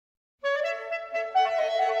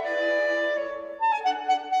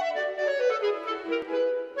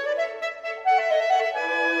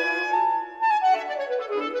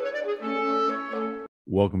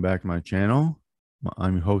Welcome back to my channel.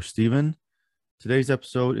 I'm your host, Steven. Today's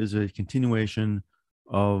episode is a continuation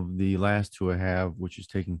of the last two I have, which is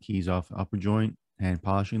taking keys off the upper joint and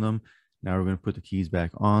polishing them. Now we're going to put the keys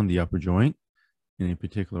back on the upper joint in a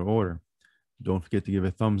particular order. Don't forget to give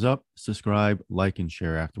a thumbs up, subscribe, like, and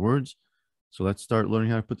share afterwards. So let's start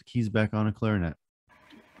learning how to put the keys back on a clarinet.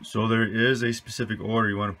 So there is a specific order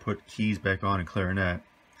you want to put keys back on a clarinet,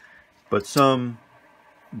 but some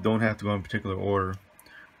don't have to go in particular order.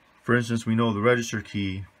 For instance, we know the register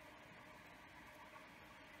key.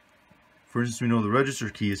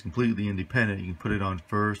 Is completely independent. You can put it on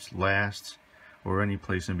first, last, or any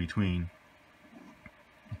place in between.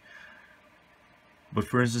 But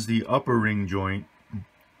for instance, the upper ring joint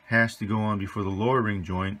has to go on before the lower ring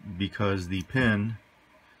joint because the pin,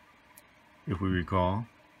 if we recall,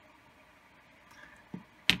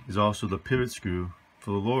 is also the pivot screw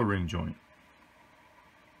for the lower ring joint.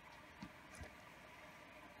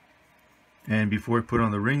 And before we put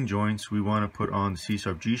on the ring joints, we want to put on the C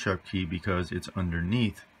sharp G sharp key because it's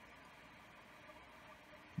underneath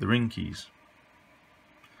the ring keys.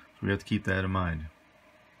 So we have to keep that in mind.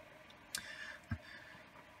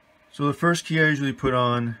 So the first key I usually put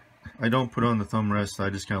on, I don't put on the thumb rest, I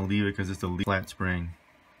just kind of leave it because it's a flat spring.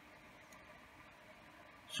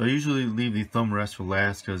 So I usually leave the thumb rest for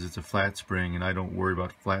last because it's a flat spring and I don't worry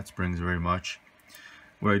about flat springs very much.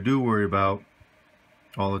 What I do worry about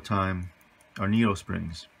all the time are needle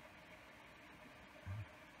springs.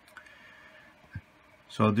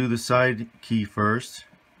 So I'll do the side key first,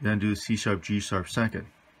 then do the C sharp G sharp second.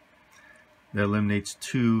 That eliminates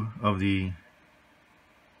 2 of the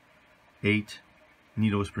 8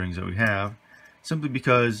 needle springs that we have, simply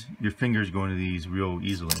because your fingers go into these real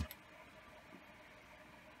easily.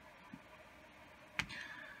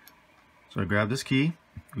 So I grab this key.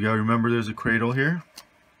 We gotta remember there's a cradle here,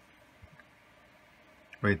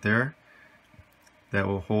 right there, that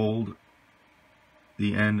will hold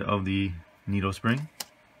the end of the needle spring.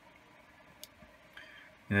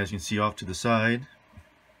 And as you can see off to the side,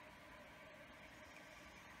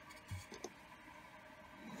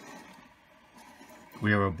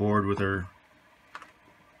 we have a board with our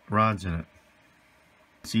rods in it.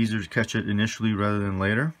 It's easier to catch it initially rather than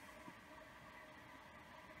later.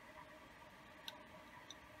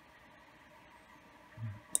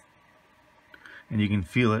 And you can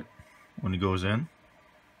feel it when it goes in.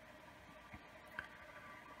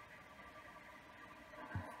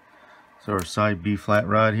 So our side B flat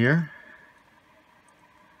rod here.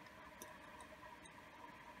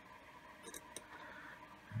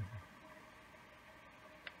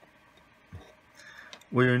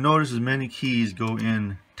 What you'll notice is many keys go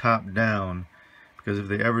in top down because if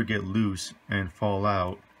they ever get loose and fall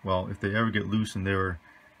out, well, if they ever get loose and they were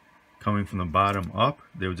coming from the bottom up,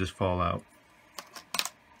 they would just fall out.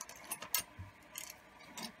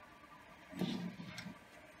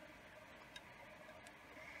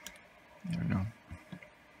 There we go.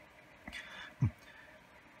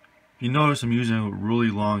 You notice I'm using a really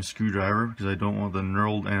long screwdriver because I don't want the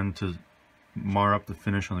knurled end to mar up the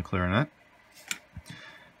finish on the clarinet.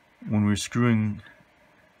 When we're screwing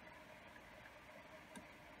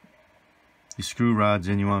the screw rods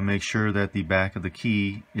in, you want to make sure that the back of the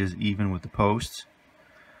key is even with the posts.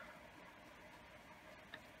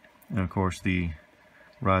 And of course the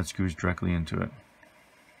rod screws directly into it.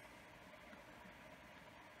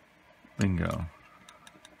 Bingo.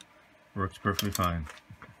 Works perfectly fine.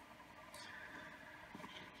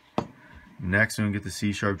 Next, I'm going to get the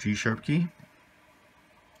C sharp G sharp key.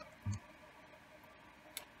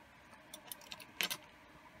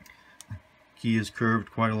 Key is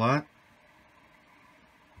curved quite a lot.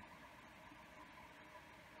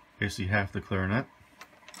 Basically half the clarinet.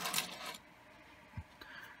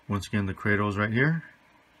 Once again, the cradle is right here.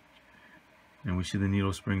 And we see the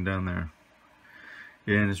needle spring down there.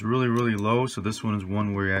 And it's really, really low, so this one is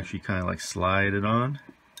one where you actually kind of like slide it on,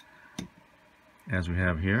 as we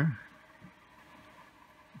have here.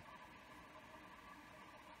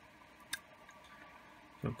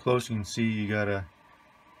 So up close you can see you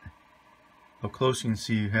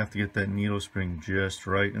have to get that needle spring just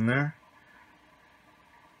right in there.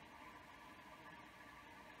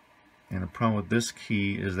 And the problem with this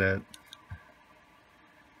key is that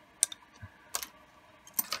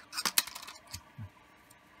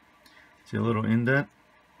see a little indent?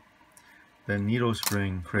 That needle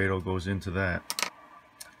spring cradle goes into that.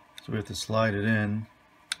 So we have to slide it in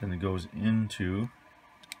and it goes into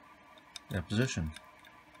that position.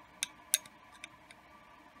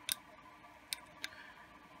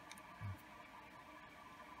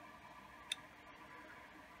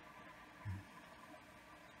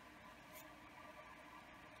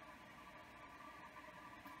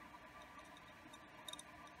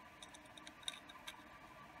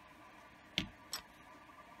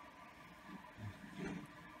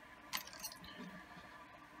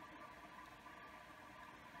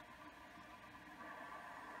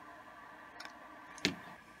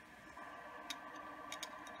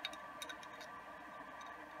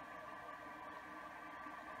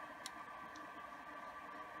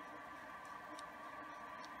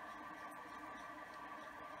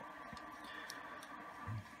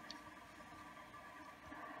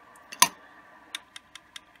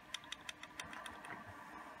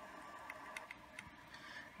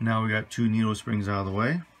 Now we got 2 needle springs out of the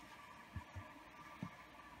way.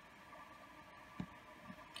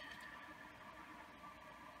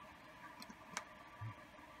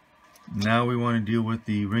 Now we want to deal with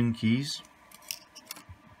the ring keys.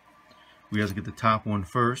 We have to get the top one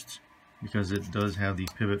first because it does have the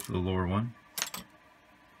pivot for the lower one.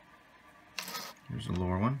 Here's the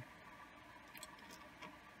lower one.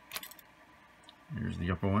 Here's the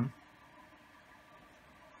upper one.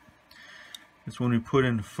 This one we put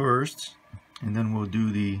in first, and then we'll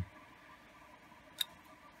do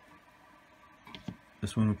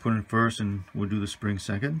this one we put in first, and we'll do the spring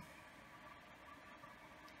second.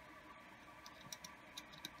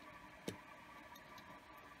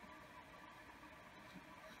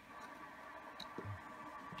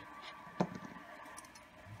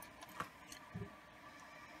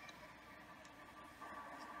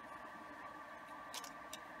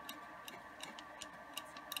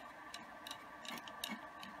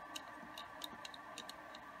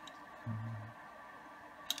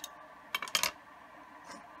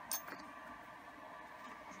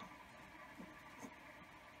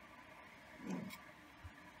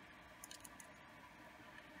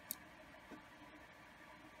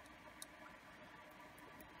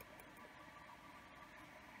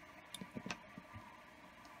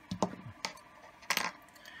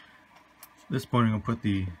 At this point I'm going to put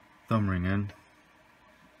the thumb ring in.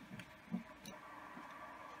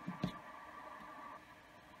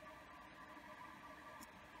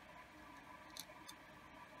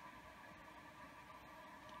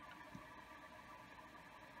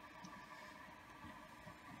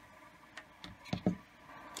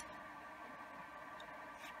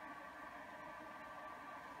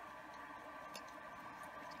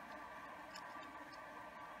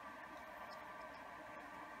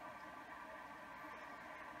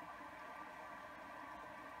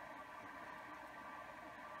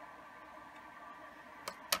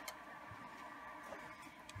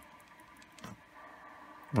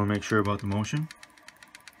 I want to make sure about the motion.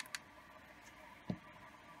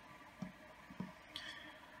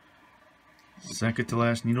 Second to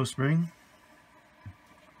last needle spring.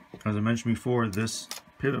 As I mentioned before, this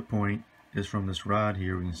pivot point is from this rod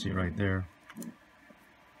here. We can see it right there.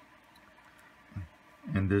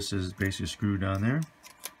 And this is basically screwed down there.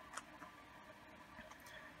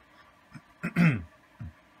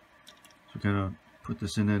 So kind of put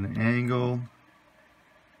this in an angle.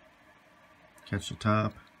 Catch the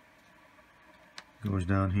top, goes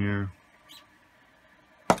down here,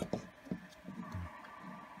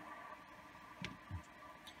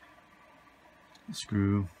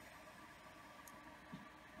 screw,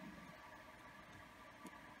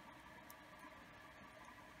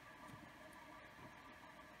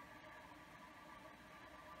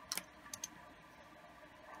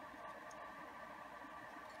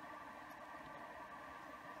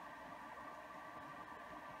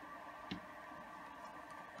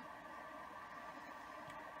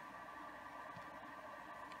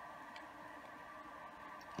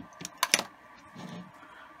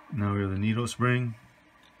 now we have the needle spring.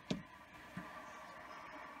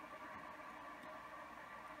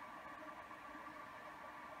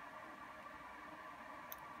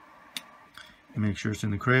 Make sure it's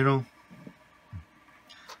in the cradle.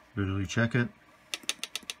 Visually check it.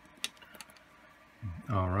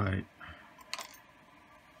 Alright.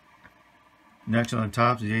 Next on the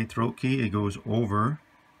top is the A throat key. It goes over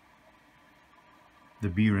the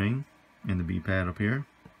B ring and the B pad up here.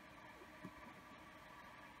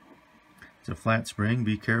 It's a flat spring.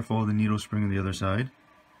 Be careful of the needle spring on the other side.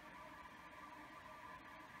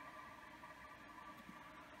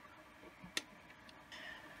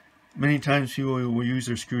 Many times people will use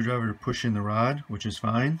their screwdriver to push in the rod, which is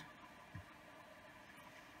fine.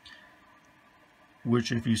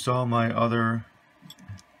 Which, if you saw my other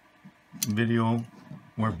video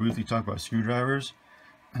where I briefly talked about screwdrivers,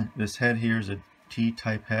 this head here is a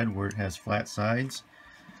T-type head where it has flat sides.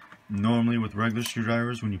 Normally with regular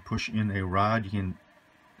screwdrivers, when you push in a rod, you can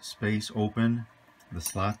space open the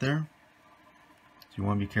slot there. So you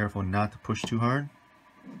want to be careful not to push too hard.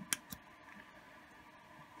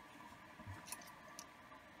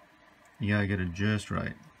 You gotta get it just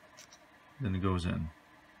right. Then it goes in.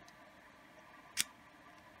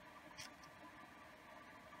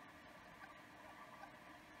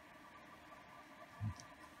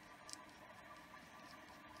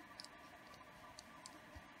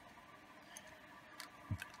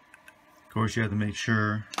 Of course, you have to make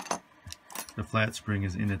sure the flat spring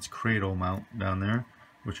is in its cradle mount down there,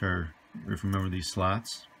 which are, if you remember, these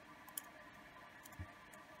slots.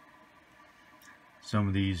 Some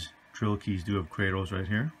of these drill keys do have cradles right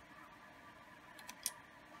here.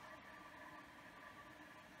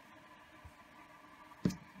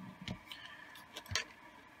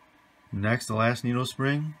 Next, the last needle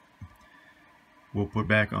spring, we'll put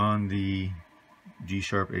back on the G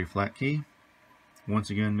sharp A flat key.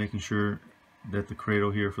 Once again, making sure that the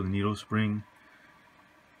cradle here for the needle spring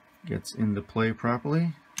gets into play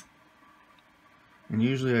properly. And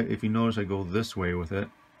usually, if you notice, I go this way with it.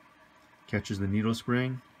 Catches the needle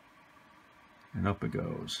spring, and up it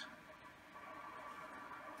goes.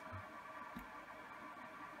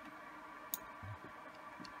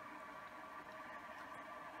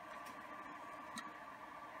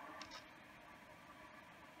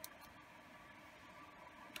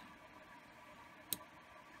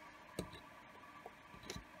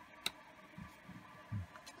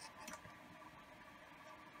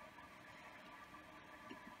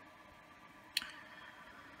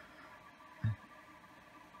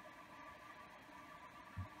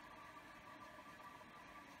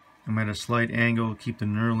 I'm at a slight angle, keep the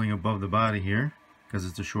knurling above the body here because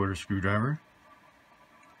it's a shorter screwdriver.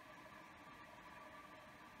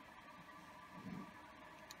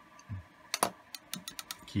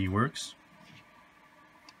 Keyworks.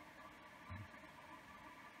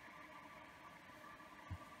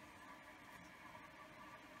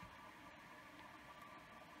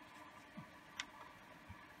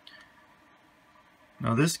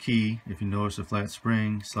 Now this key, if you notice the flat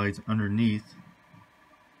spring, slides underneath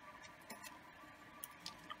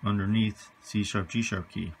C sharp G sharp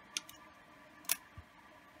key. So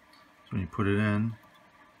when you put it in,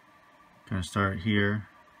 kind of start here,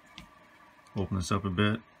 open this up a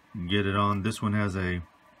bit, get it on. This one has a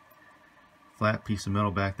flat piece of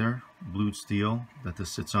metal back there, blued steel that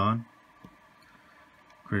this sits on.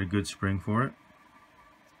 Create a good spring for it.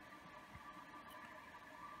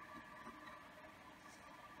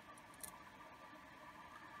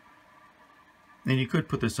 And you could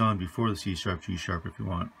put this on before the C sharp G sharp if you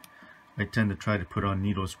want. I tend to try to put on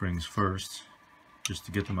needle springs first just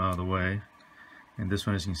to get them out of the way. And this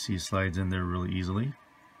one, as you can see, slides in there really easily.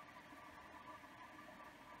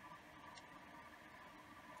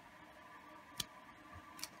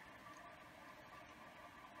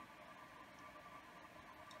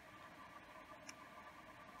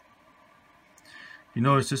 You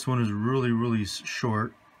notice this one is really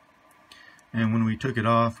short, and when we took it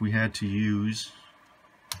off we had to use,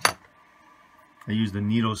 I used the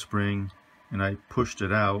needle spring and I pushed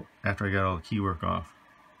it out after I got all the keywork off.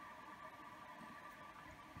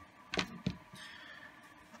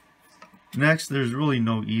 Next, there's really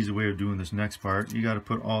no easy way of doing this next part. You got to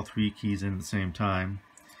put all three keys in at the same time.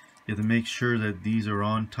 You have to make sure that these are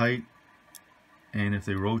on tight, and if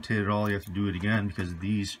they rotate at all you have to do it again because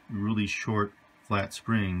these really short flat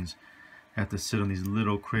springs have to sit on these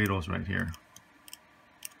little cradles right here.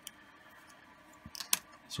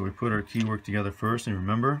 So we put our keywork together first, and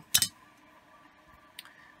remember,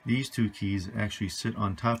 these two keys actually sit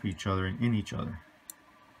on top of each other and in each other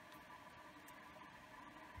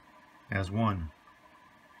as one.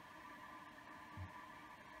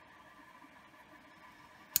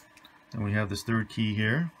 Then we have this third key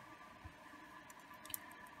here.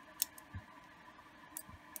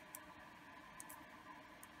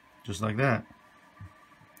 Just like that.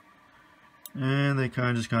 And they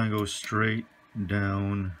just kind of go straight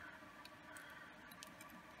down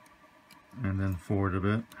and then forward a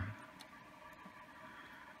bit.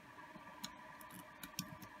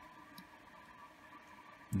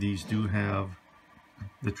 These do have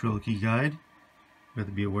the trill key guide you have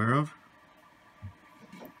to be aware of.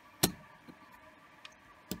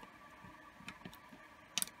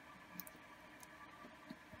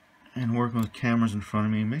 And working with cameras in front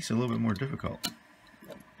of me makes it a little bit more difficult.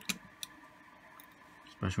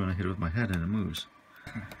 Especially when I hit it with my head and it moves.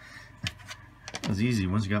 It was easy.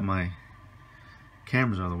 Once I got my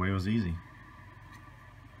cameras out of the way, it was easy.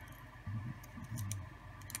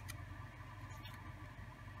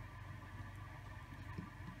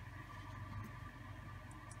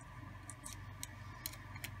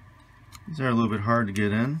 These are a little bit hard to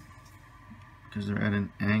get in because they're at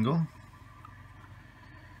an angle.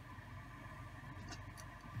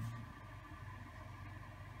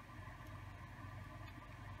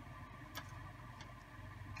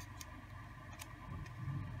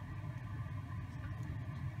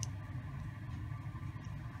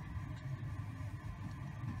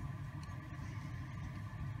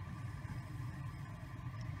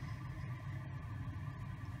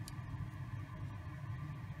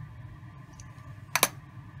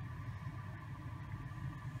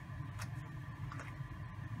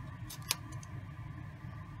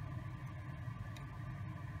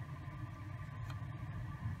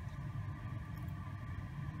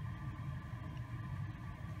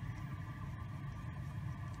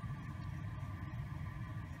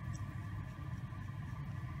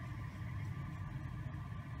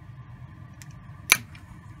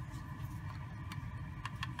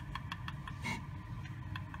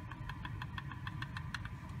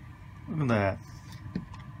 Look at that.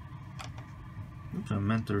 Oops, I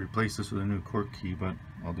meant to replace this with a new cork key, but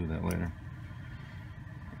I'll do that later.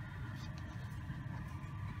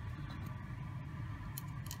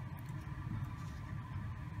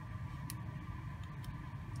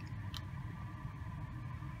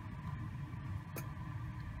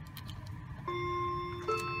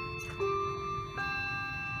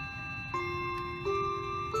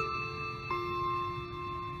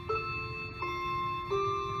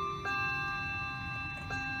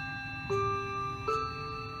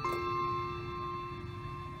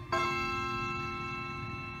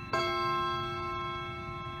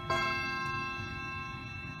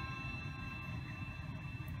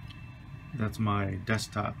 That's my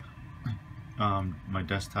desktop,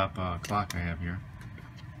 clock I have here,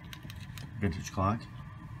 vintage clock.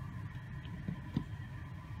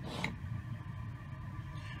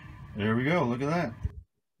 There we go. Look at that.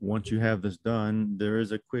 Once you have this done, there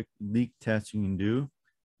is a quick leak test you can do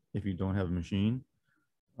if you don't have a machine.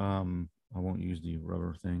 I won't use the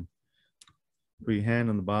rubber thing. Put your hand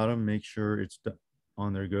on the bottom, make sure it's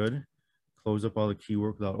on there good. Close up all the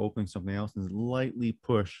keywork without opening something else, and lightly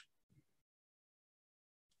push,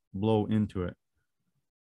 blow into it.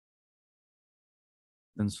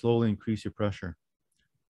 Then slowly increase your pressure.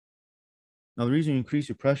 Now, the reason you increase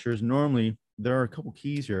your pressure is normally there are a couple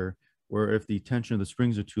keys here where if the tension of the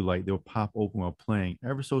springs are too light, they'll pop open while playing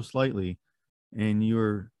ever so slightly, and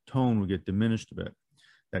your tone will get diminished a bit.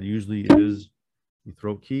 That usually is the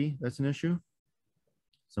throat key that's an issue.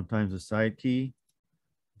 Sometimes the side key.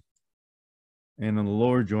 And on the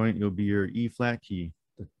lower joint, it'll be your E flat key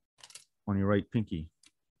on your right pinky.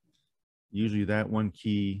 Usually that one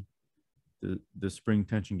key, the spring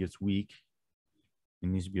tension gets weak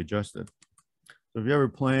and needs to be adjusted. So if you're ever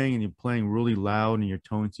playing and you're playing really loud and your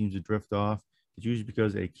tone seems to drift off, it's usually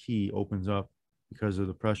because a key opens up because of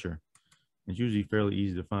the pressure. It's usually fairly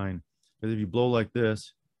easy to find. Because if you blow like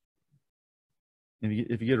this, and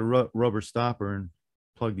if you get a rubber stopper and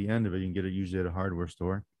plug the end of it, you can get it usually at a hardware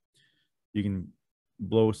store. You can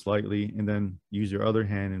blow slightly and then use your other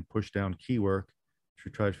hand and push down Keywork to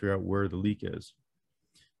try to figure out where the leak is.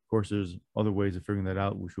 Of course, there's other ways of figuring that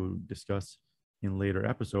out, which we'll discuss in later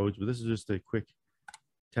episodes, but this is just a quick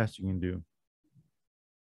test you can do.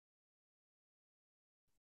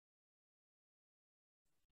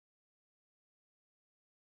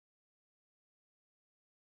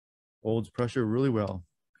 Holds pressure really well,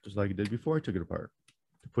 just like it did before I took it apart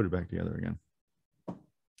to put it back together again.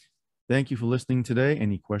 Thank you for listening today.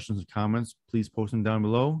 Any questions or comments, please post them down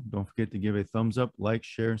below. Don't forget to give a thumbs up, like,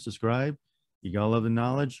 share, and subscribe. You gotta love the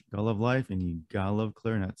knowledge, gotta love life, and you gotta love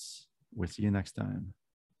clarinets. We'll see you next time.